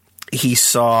he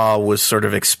saw was sort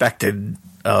of expected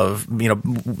of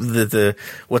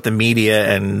what the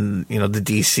media and the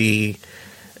DC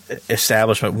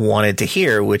establishment wanted to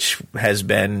hear, which has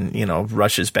been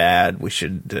Russia's bad. We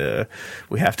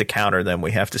have to counter them.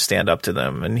 We have to stand up to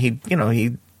them. And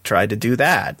he tried to do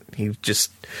that. He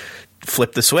just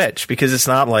flipped the switch because it's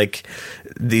not like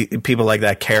the people like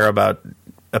that care about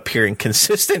appearing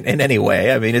consistent in any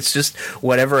way. I mean, it's just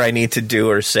whatever I need to do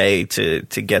or say to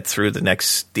get through the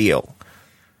next deal.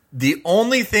 The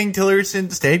only thing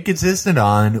Tillerson stayed consistent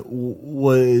on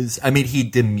was, he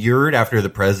demurred after the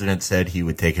president said he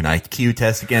would take an IQ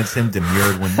test against him,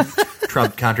 demurred when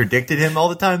Trump contradicted him all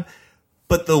the time.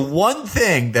 But the one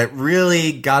thing that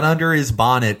really got under his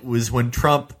bonnet was when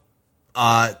Trump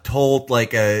had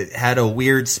a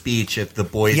weird speech at the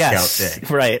Boy Scout thing.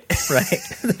 Right.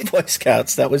 The Boy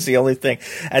Scouts. That was the only thing.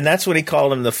 And that's what he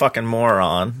called him, the fucking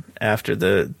moron, after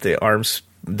the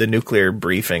nuclear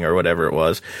briefing or whatever it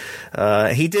was.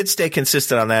 He did stay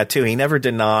consistent on that too. He never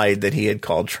denied that he had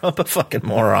called Trump a fucking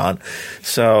moron.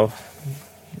 So,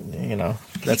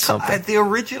 that's something. The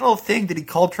original thing that he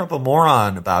called Trump a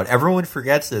moron about, everyone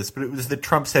forgets this, but it was that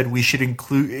Trump said we should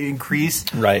increase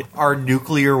our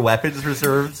nuclear weapons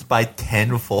reserves by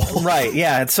tenfold. Right,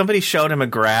 yeah. And somebody showed him a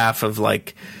graph of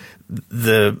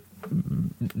the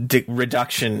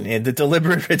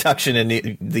deliberate reduction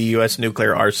in the U.S.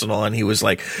 nuclear arsenal, and he was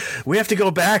like, "We have to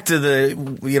go back to the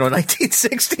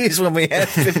 1960s when we had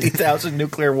 50,000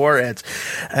 nuclear warheads."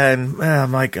 And oh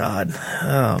my god,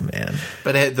 oh man!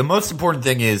 But the most important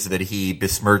thing is that he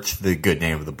besmirched the good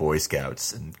name of the Boy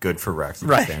Scouts, and good for Rex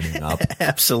for standing up.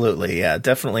 Absolutely, yeah,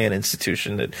 definitely an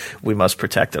institution that we must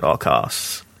protect at all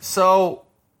costs. So,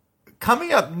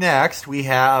 coming up next, we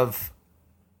have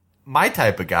my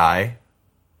type of guy,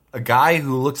 a guy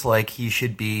who looks like he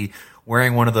should be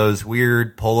wearing one of those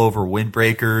weird pullover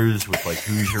windbreakers with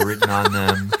Hoosier written on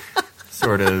them,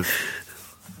 sort of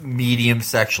medium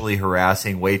sexually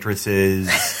harassing waitresses,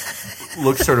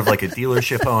 looks sort of like a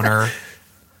dealership owner.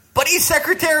 But he's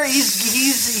secretary.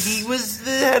 He was the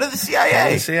head of the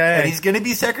CIA. And he's going to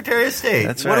be Secretary of State.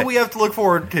 That's what right. do we have to look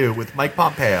forward to with Mike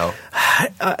Pompeo?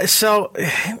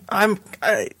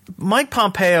 Mike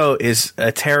Pompeo is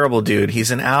a terrible dude.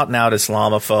 He's an out-and-out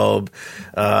Islamophobe.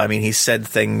 He said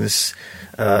things,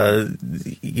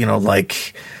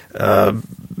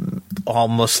 all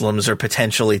Muslims are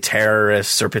potentially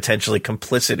terrorists or potentially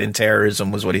complicit in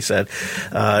terrorism was what he said.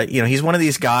 He's one of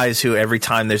these guys who every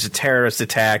time there's a terrorist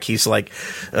attack, he's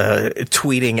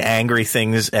tweeting angry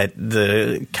things at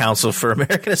the Council for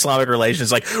American Islamic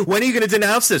Relations. Like, when are you going to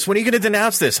denounce this? When are you going to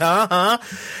denounce this? Huh?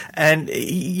 And,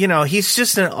 he's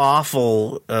just an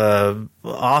awful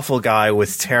guy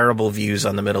with terrible views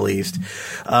on the Middle East.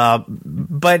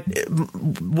 But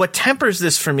what tempers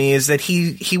this for me is that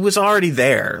he was already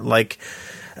there.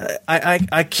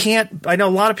 I can't. I know a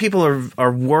lot of people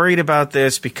are worried about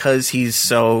this because he's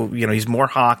so he's more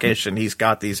hawkish and he's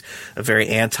got these very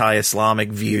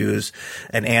anti-Islamic views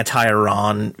and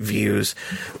anti-Iran views.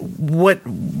 What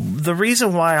the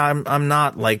reason why I'm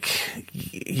not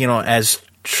as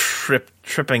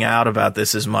tripping out about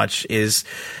this as much is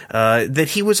that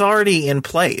he was already in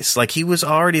place. He was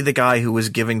already the guy who was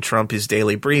giving Trump his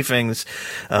daily briefings.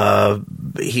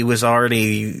 He was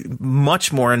already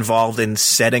much more involved in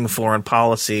setting foreign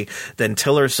policy than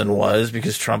Tillerson was,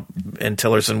 because Trump and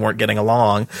Tillerson weren't getting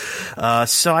along.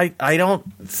 So I don't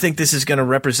think this is going to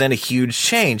represent a huge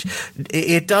change.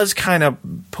 It does kind of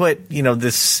put,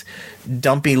 this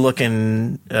dumpy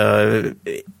looking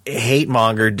hate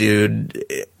monger dude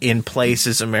in place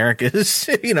as America's,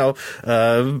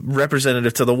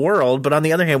 representative to the world. But on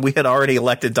the other hand, we had already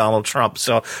elected Donald Trump,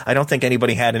 so I don't think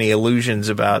anybody had any illusions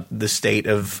about the state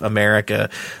of America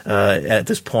at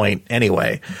this point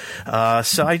anyway.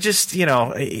 So I just,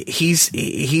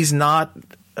 he's not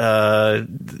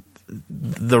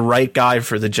the right guy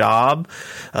for the job.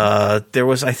 I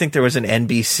think there was an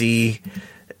NBC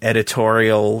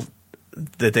editorial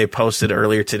that they posted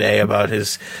earlier today about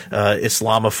his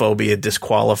Islamophobia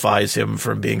disqualifies him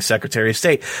from being Secretary of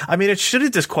State. I mean, it should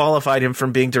have disqualified him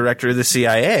from being director of the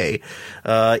CIA,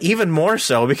 even more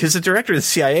so because the director of the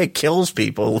CIA kills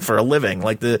people for a living.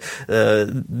 Like the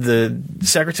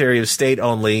Secretary of State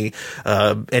only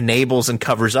enables and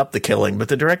covers up the killing, but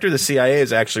the director of the CIA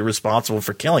is actually responsible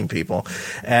for killing people.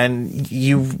 And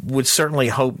you would certainly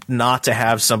hope not to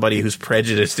have somebody who's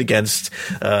prejudiced against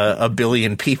a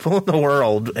billion people in the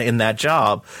world in that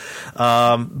job.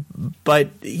 But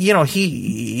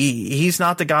he's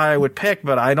not the guy I would pick,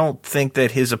 but I don't think that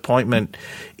his appointment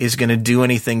is going to do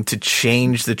anything to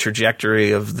change the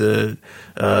trajectory of the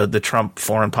Trump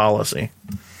foreign policy.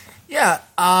 Yeah.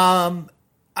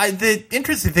 The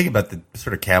interesting thing about the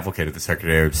sort of cavalcade of the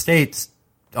Secretary of State's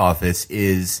office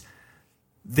is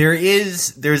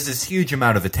there's this huge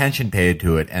amount of attention paid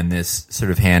to it and this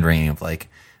sort of hand-wringing of like,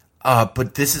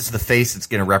 but this is the face that's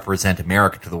going to represent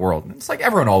America to the world. And it's like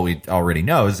everyone already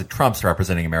knows that Trump's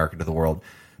representing America to the world.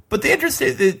 But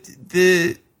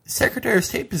the Secretary of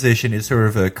State position is sort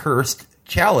of a cursed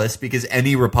chalice because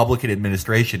any Republican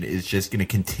administration is just going to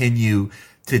continue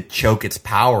to choke its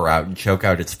power out and choke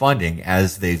out its funding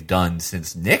as they've done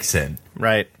since Nixon.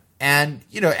 Right. And,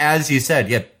 as you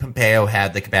said, Pompeo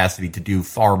had the capacity to do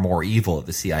far more evil at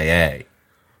the CIA.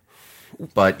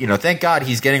 But, thank God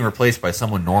he's getting replaced by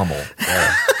someone normal.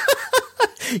 Yeah,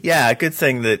 yeah, good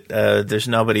thing that there's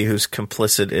nobody who's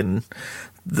complicit in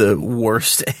the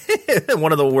worst,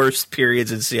 one of the worst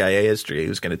periods in CIA history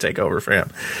who's going to take over for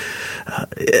him.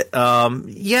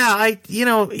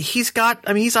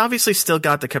 He's obviously still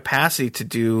got the capacity to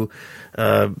do,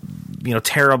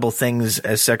 terrible things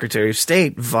as Secretary of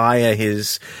State via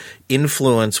his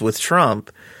influence with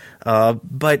Trump.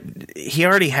 But he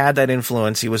already had that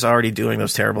influence. He was already doing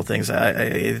those terrible things.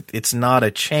 It's not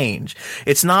a change.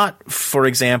 It's not, for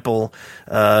example,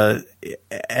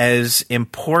 as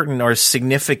important or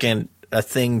significant a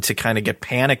thing to kind of get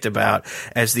panicked about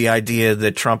as the idea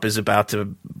that Trump is about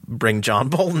to bring John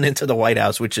Bolton into the White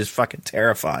House, which is fucking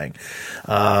terrifying.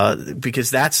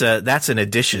 Because that's an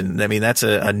addition. I mean, that's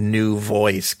a new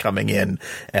voice coming in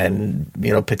and,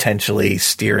 potentially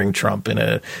steering Trump in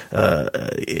a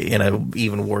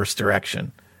even worse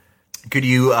direction. Could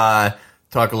you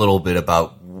talk a little bit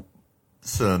about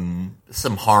some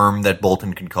harm that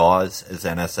Bolton can cause as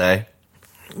NSA?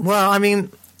 Well, I mean,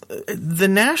 the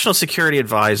National Security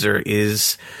Advisor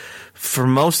is, for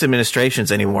most administrations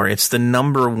anymore, it's the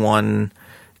number one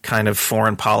kind of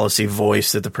foreign policy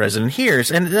voice that the president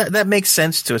hears. And that makes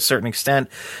sense to a certain extent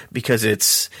because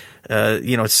it's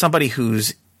somebody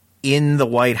who's in the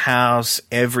White House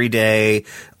every day,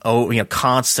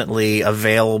 constantly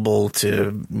available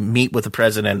to meet with the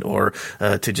president or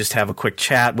to just have a quick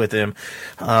chat with him.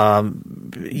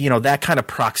 That kind of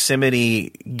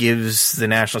proximity gives the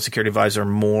National Security Advisor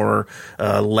more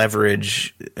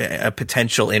leverage, a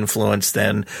potential influence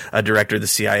than a director of the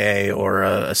CIA or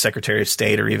a Secretary of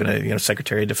State or even a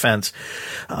Secretary of Defense.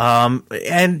 Over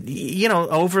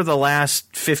the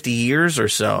last 50 years or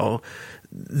so,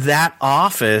 that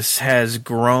office has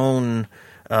grown,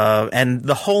 and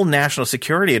the whole National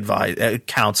Security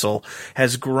Council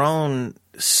has grown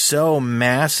so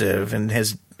massive and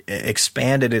has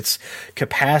expanded its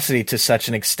capacity to such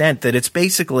an extent that it's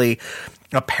basically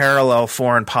a parallel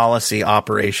foreign policy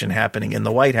operation happening in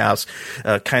the White House,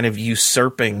 kind of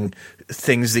usurping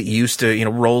things that used to,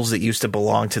 roles that used to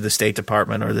belong to the State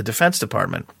Department or the Defense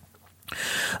Department.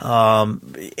 John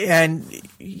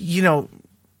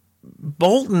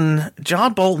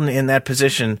Bolton in that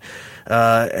position,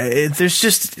 it's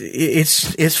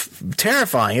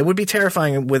terrifying. It would be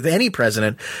terrifying with any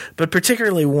president, but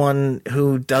particularly one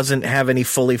who doesn't have any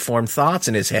fully formed thoughts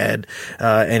in his head,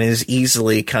 and is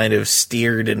easily kind of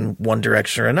steered in one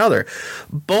direction or another.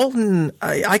 Bolton,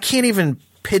 I can't even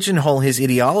pigeonhole his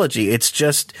ideology. It's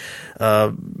just,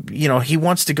 he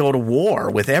wants to go to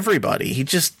war with everybody. He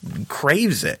just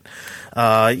craves it.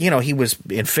 He was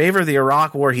in favor of the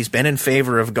Iraq War. He's been in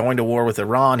favor of going to war with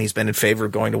Iran. He's been in favor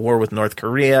of going to war with North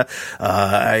Korea.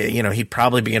 He'd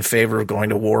probably be in favor of going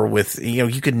to war with,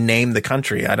 you could name the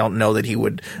country. I don't know that he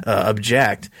would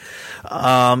object.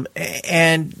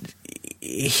 And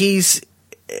he's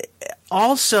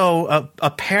also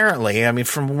apparently, I mean,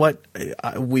 from what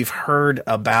we've heard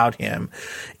about him,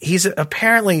 he's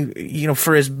apparently,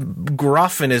 for as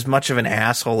gruff and as much of an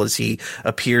asshole as he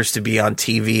appears to be on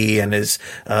TV, and as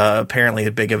apparently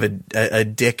as big of a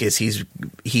dick as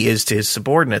he is to his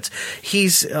subordinates,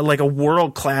 he's like a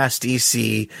world-class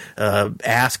DC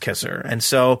ass kisser. And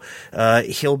so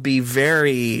he'll be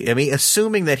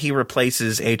assuming that he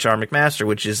replaces H.R. McMaster,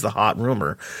 which is the hot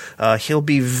rumor, he'll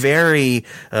be very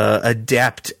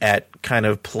adept at kind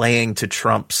of playing to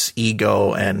Trump's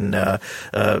ego and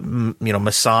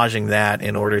massaging that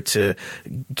in order to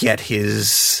get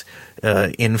his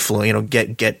influence,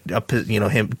 get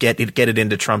it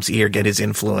into Trump's ear, get his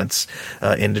influence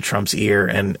into Trump's ear,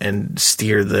 and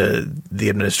steer the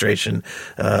administration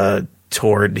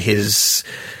toward his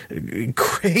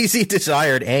crazy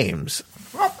desired aims.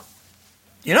 Well,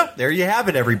 there you have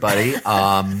it, everybody.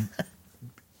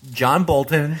 John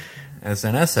Bolton as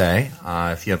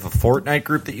NSA. If you have a Fortnite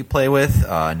group that you play with,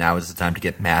 now is the time to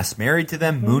get mass married to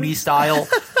them, Mooney style.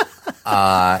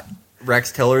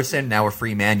 Rex Tillerson, now a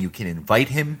free man. You can invite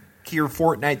him to your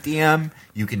Fortnite DM.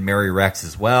 You can marry Rex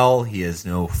as well. He has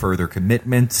no further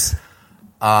commitments.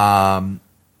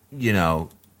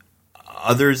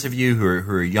 Others of you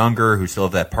who are younger, who still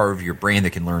have that part of your brain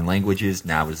that can learn languages,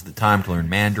 now is the time to learn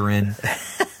Mandarin.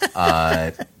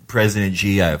 President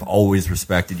Xi, I have always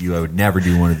respected you. I would never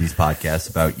do one of these podcasts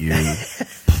about you.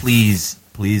 Please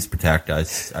protect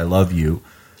us. I love you.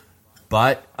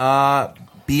 But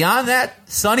beyond that,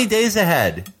 sunny days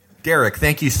ahead. Derek,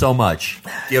 thank you so much. Do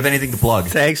you have anything to plug?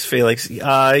 Thanks, Felix.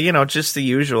 Just the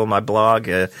usual. My blog,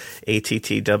 attwiw.com,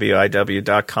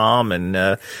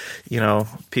 and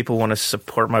people want to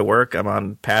support my work. I'm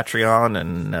on Patreon,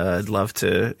 and I'd love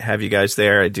to have you guys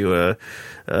there. I do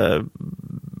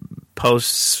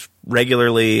posts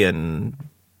regularly and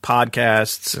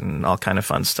podcasts and all kind of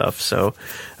fun stuff. So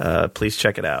please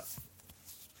check it out.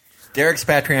 Derek's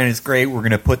Patreon is great. We're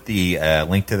going to put the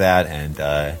link to that, and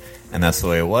that's the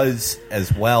way it was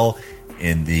as well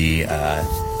in the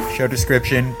show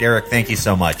description. Derek, thank you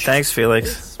so much. Thanks, Felix.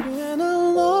 It's been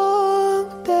a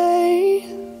long day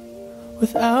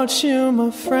without you, my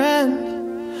friend,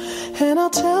 and I'll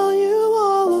tell you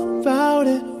all about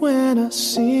it when I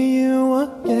see you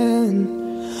again.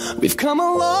 We've come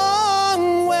a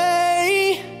long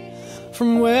way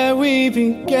from where we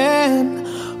began.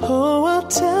 Oh, I'll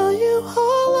tell you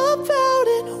all about